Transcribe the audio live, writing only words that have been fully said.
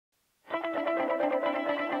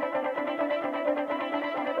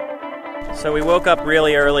So we woke up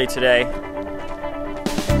really early today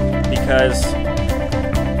because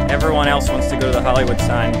everyone else wants to go to the Hollywood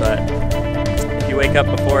sign, but if you wake up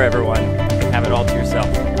before everyone, you can have it all to yourself.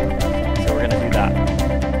 So we're gonna do that.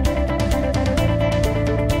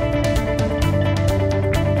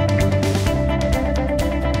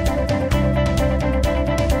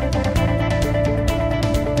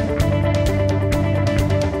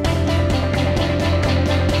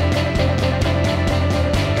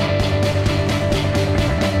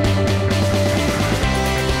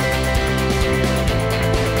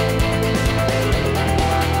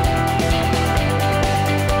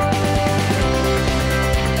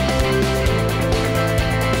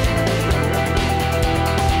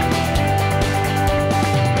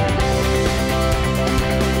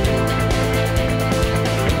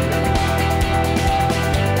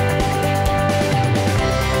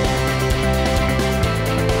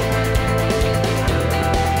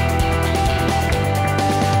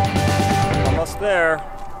 There.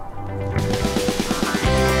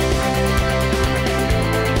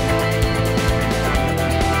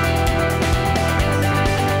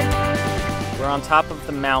 We're on top of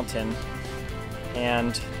the mountain,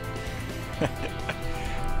 and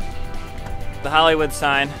the Hollywood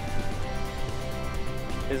sign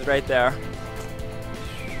is right there.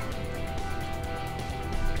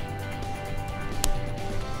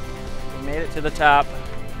 We made it to the top,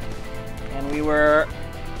 and we were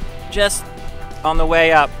just on the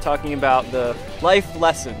way up talking about the life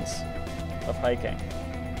lessons of hiking.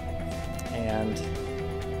 And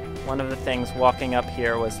one of the things walking up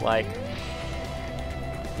here was like,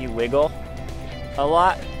 you wiggle a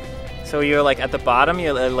lot. So you're like at the bottom,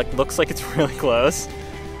 it like looks like it's really close,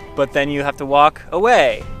 but then you have to walk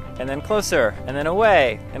away and then closer and then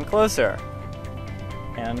away and closer.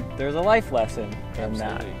 And there's a life lesson in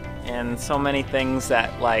that. And so many things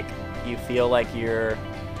that like you feel like you're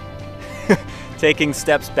taking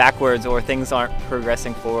steps backwards or things aren't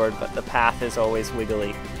progressing forward, but the path is always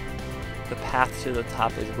wiggly. The path to the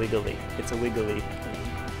top is wiggly. It's a wiggly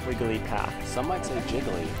path. Some might say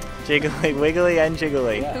jiggly. Jiggly, wiggly and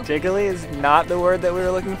jiggly. Yeah. Jiggly is not the word that we were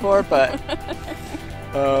looking for, but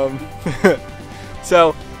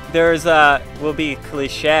so there's will be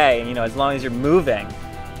cliche, you know, as long as you're moving,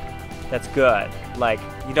 that's good. Like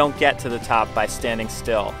you don't get to the top by standing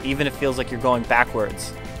still, even if it feels like you're going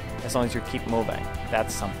backwards. As long as you keep moving,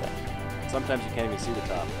 that's something. Sometimes you can't even see the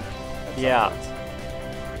top. Yeah.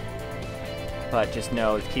 But just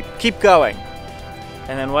know, keep going.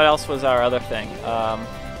 And then what else was our other thing?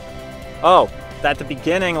 Oh, at the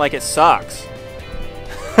beginning, like it sucks.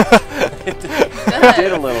 It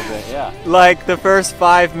did a little bit, yeah. Like the first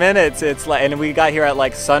 5 minutes, it's like, and we got here at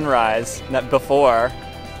like sunrise. Not before,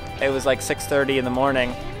 it was like 6:30 in the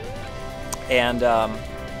morning, and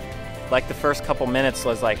like the first couple minutes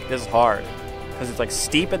was like, this is hard because it's like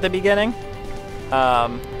steep at the beginning,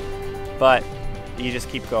 but you just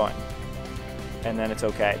keep going and then it's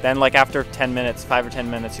okay. Then like after 10 minutes, 5 or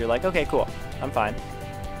 10 minutes, you're like, okay, cool, I'm fine.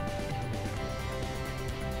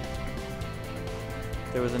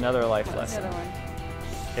 There was another life lesson. The other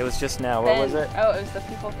one? It was just now. What was it? Oh, it was the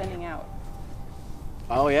people thinning out.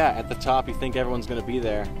 Oh yeah, at the top you think everyone's gonna be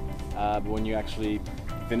there, but when you actually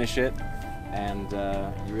finish it, and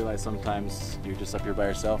you realize sometimes you're just up here by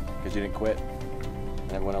yourself because you didn't quit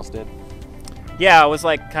and everyone else did. Yeah, I was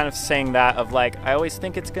like kind of saying that of like, I always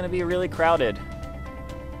think it's going to be really crowded.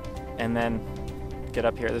 And then get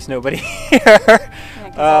up here, there's nobody here. Yeah,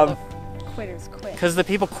 'cause all the quitters quit. Because the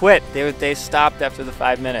people quit. They stopped after the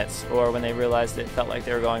 5 minutes, or when they realized it felt like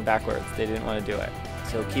they were going backwards. They didn't want to do it.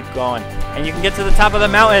 So keep going. And you can get to the top of the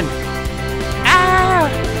mountain. Ah!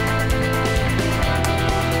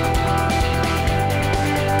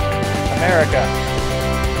 America.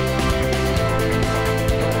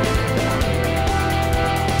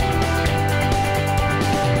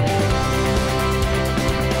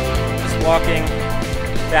 Just walking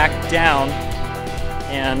back down,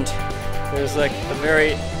 and there's like a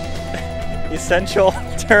very essential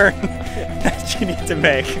turn that you need to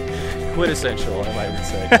make. Quintessential, I might even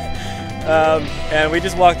say. And we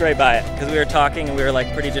just walked right by it because we were talking and we were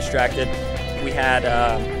like pretty distracted. We had,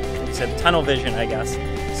 we said tunnel vision, I guess.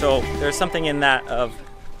 So there's something in that of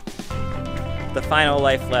the final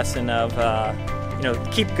life lesson of, you know,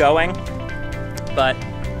 keep going, but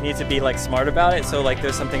you need to be like smart about it. So like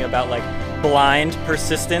there's something about like blind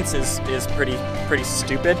persistence is pretty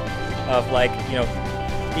stupid, of like, you know,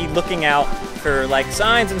 be looking out for like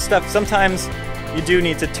signs and stuff. Sometimes you do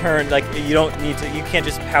need to turn, like you can't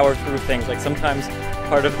just power through things. Like sometimes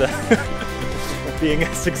part of the being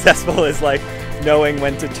successful is like knowing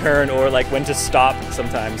when to turn or like when to stop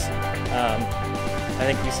sometimes. I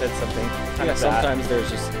think you said something kind Yeah, of bad. sometimes there's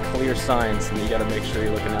just clear signs, and you got to make sure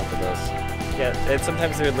you're looking out for those. Yeah, and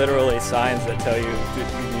sometimes there are literally signs that tell you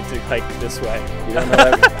that you need to hike this way. You don't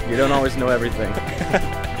know. You don't always know everything.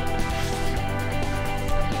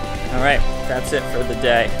 All right, that's it for the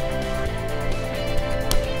day.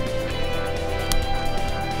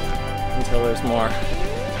 Until there's more.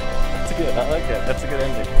 That's good. I like it. That's a good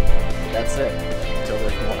ending. That's it. Until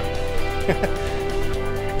there's more.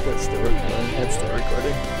 It's still recording. It's still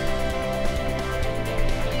recording.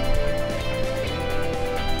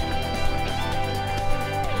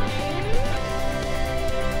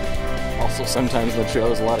 Also, sometimes the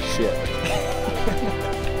trail is a lot of shit.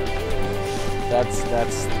 That's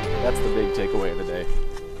the big takeaway of the day.